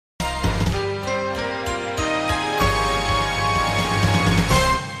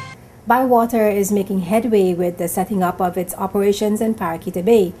Bywater is making headway with the setting up of its operations in Paraquita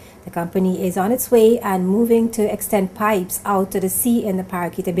Bay. The company is on its way and moving to extend pipes out to the sea in the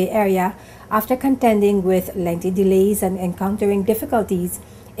Paraquita Bay area after contending with lengthy delays and encountering difficulties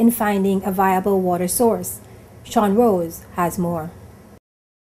in finding a viable water source. Sean Rose has more.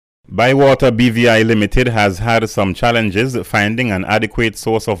 Bywater BVI Limited has had some challenges finding an adequate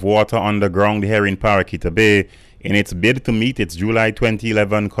source of water underground here in Paraquita Bay in its bid to meet its July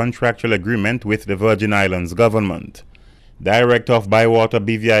 2011 contractual agreement with the Virgin Islands government. Director of Bywater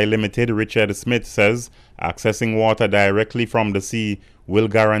BVI Limited, Richard Smith, says accessing water directly from the sea will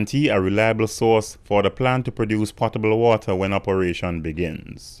guarantee a reliable source for the plant to produce potable water when operation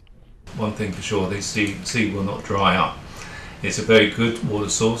begins. One thing for sure, the sea will not dry up. It's a very good water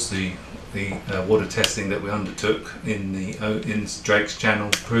source. The water testing that we undertook in Drake's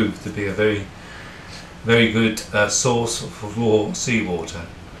Channel proved to be a very good source for raw seawater.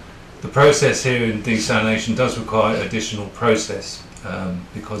 The process here in desalination does require additional process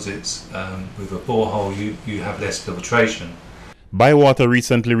because it's with a borehole you have less filtration. Bywater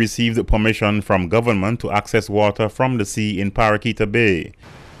recently received permission from government to access water from the sea in Paraquita Bay.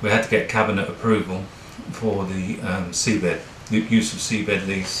 We had to get cabinet approval for the seabed, the use of seabed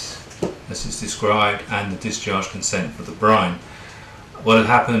lease as it's described, and the discharge consent for the brine. What had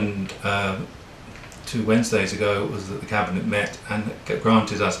happened 2 Wednesdays ago was that the cabinet met and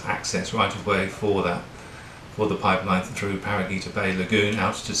granted us access right of way for the pipeline through Paraquita Bay Lagoon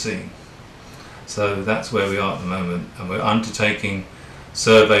out to sea. So that's where we are at the moment, and we're undertaking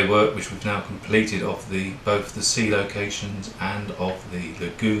survey work which we've now completed of both the sea locations and of the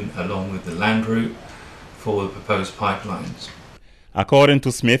lagoon along with the land route for the proposed pipelines. According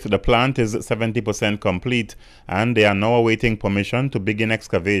to Smith, the plant is 70% complete and they are now awaiting permission to begin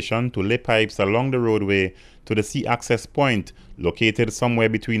excavation to lay pipes along the roadway to the sea access point located somewhere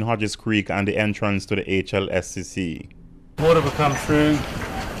between Hodges Creek and the entrance to the HLSCC. Water will come through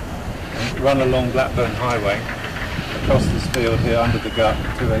and run along Blackburn Highway across this field here under the gut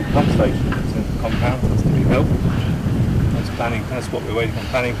to a pump station that's in the compound that's to be built. That's what we're waiting on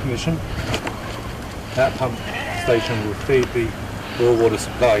planning permission. That pump station will feed the raw water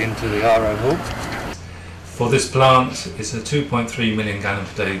supply into the RO hall. For this plant, it's a 2.3 million gallon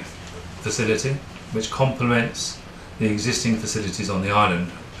per day facility which complements the existing facilities on the island.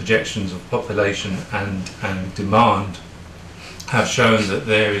 Projections of population and demand have shown that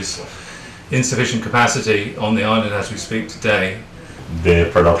there is insufficient capacity on the island as we speak today. The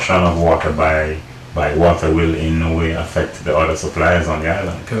production of water by water will in no way affect the other suppliers on the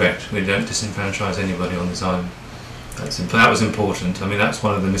island? Correct. We don't disenfranchise anybody on this island. That was important. I mean, that's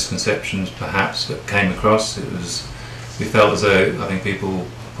one of the misconceptions perhaps that came across. We felt as though, I think people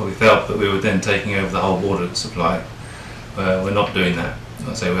probably felt that we were then taking over the whole water supply. We're not doing that.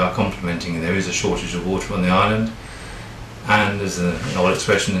 I say we are complementing. There is a shortage of water on the island, and as an old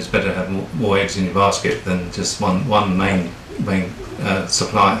expression, it's better to have more eggs in your basket than just one main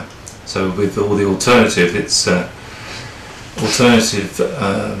supplier. So with all the alternative,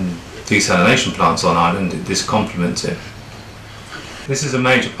 desalination plants on island, this complements it. This is a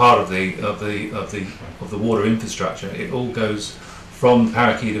major part of the water infrastructure. It all goes from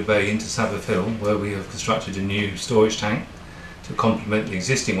Paraquita Bay into Sabbath Hill, where we have constructed a new storage tank to complement the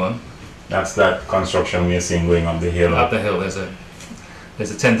existing one. That's that construction we are seeing going up the hill. Up the hill, there's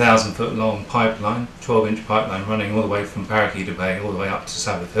a 10,000 foot long pipeline, 12-inch pipeline running all the way from Paraquita Bay all the way up to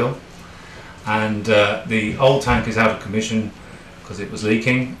Sabbath Hill. And the old tank is out of commission because it was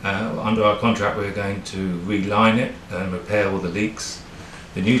leaking. Under our contract we were going to reline it and repair all the leaks.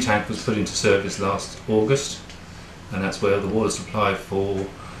 The new tank was put into service last August, and that's where the water supply for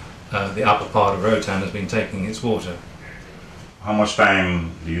the upper part of Road Town has been taking its water. How much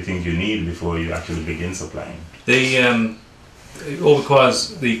time do you think you need before you actually begin supplying? It all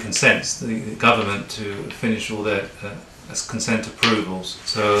requires the consents, the government to finish all their consent approvals.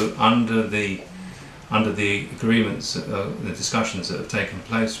 So under the agreements, the discussions that have taken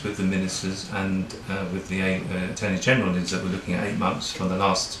place with the ministers and with the Attorney General, is that we're looking at 8 months from the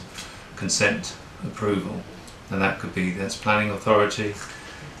last consent approval, and that's planning authority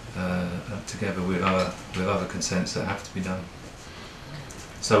together with other consents that have to be done.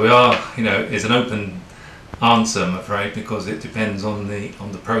 So we are, it's an open answer, I'm afraid, because it depends on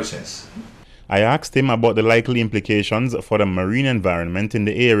the process. I asked him about the likely implications for the marine environment in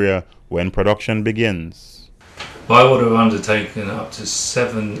the area when production begins. Bywater have undertaken up to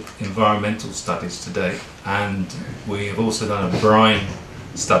 7 environmental studies to date, and we have also done a brine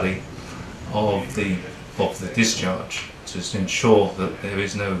study of the discharge to ensure that there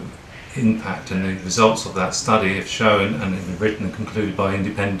is no impact, and the results of that study have shown and have been written and concluded by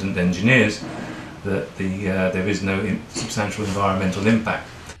independent engineers that there is no substantial environmental impact.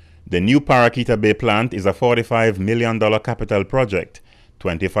 The new Parakeeta Bay plant is a $45 million capital project,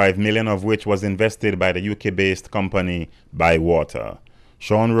 $25 million of which was invested by the UK-based company Bywater.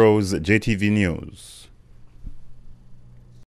 Sean Rose, JTV News.